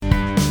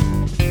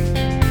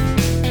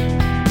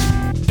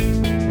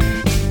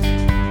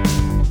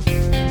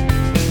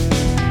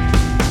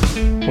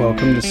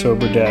Welcome to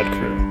Sober Dad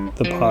Crew,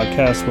 the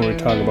podcast where we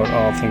talk about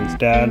all things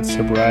dad,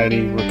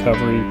 sobriety,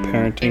 recovery,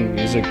 parenting,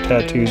 music,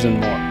 tattoos,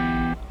 and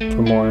more.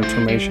 For more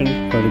information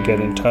or to get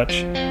in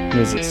touch,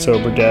 visit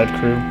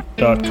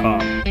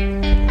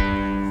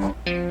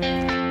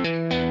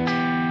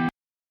SoberDadCrew.com.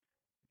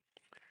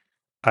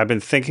 I've been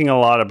thinking a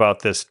lot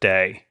about this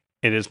day.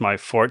 It is my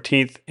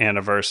 14th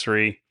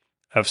anniversary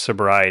of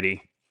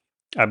sobriety.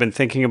 I've been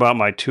thinking about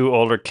my two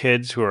older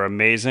kids who are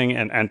amazing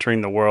and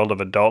entering the world of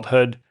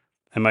adulthood,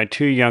 and my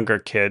two younger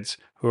kids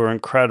who are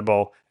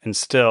incredible and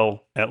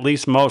still, at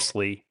least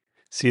mostly,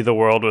 see the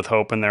world with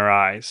hope in their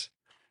eyes.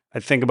 I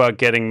think about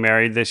getting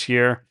married this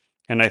year,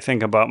 and I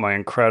think about my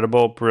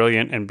incredible,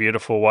 brilliant, and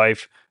beautiful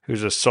wife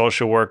who's a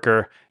social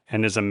worker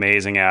and is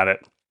amazing at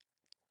it.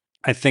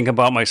 I think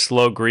about my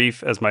slow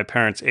grief as my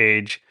parents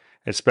age,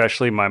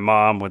 especially my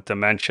mom with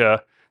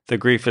dementia. The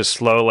grief is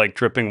slow like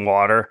dripping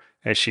water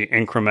as she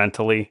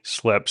incrementally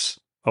slips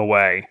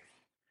away.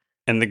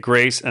 And the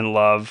grace and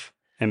love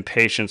and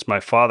patience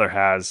my father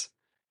has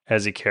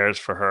as he cares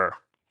for her.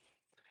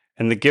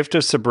 And the gift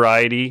of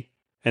sobriety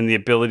and the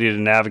ability to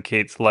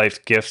navigate life's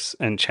gifts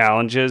and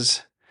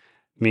challenges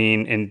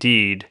mean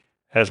indeed,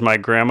 as my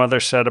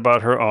grandmother said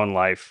about her own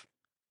life,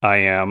 I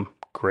am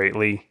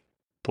greatly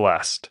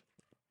blessed.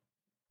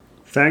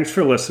 Thanks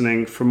for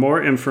listening. For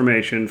more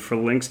information, for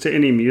links to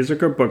any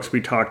music or books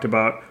we talked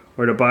about,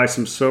 or to buy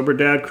some Sober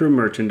Dad Crew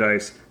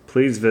merchandise,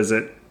 please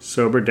visit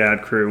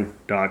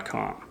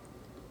SoberDadCrew.com.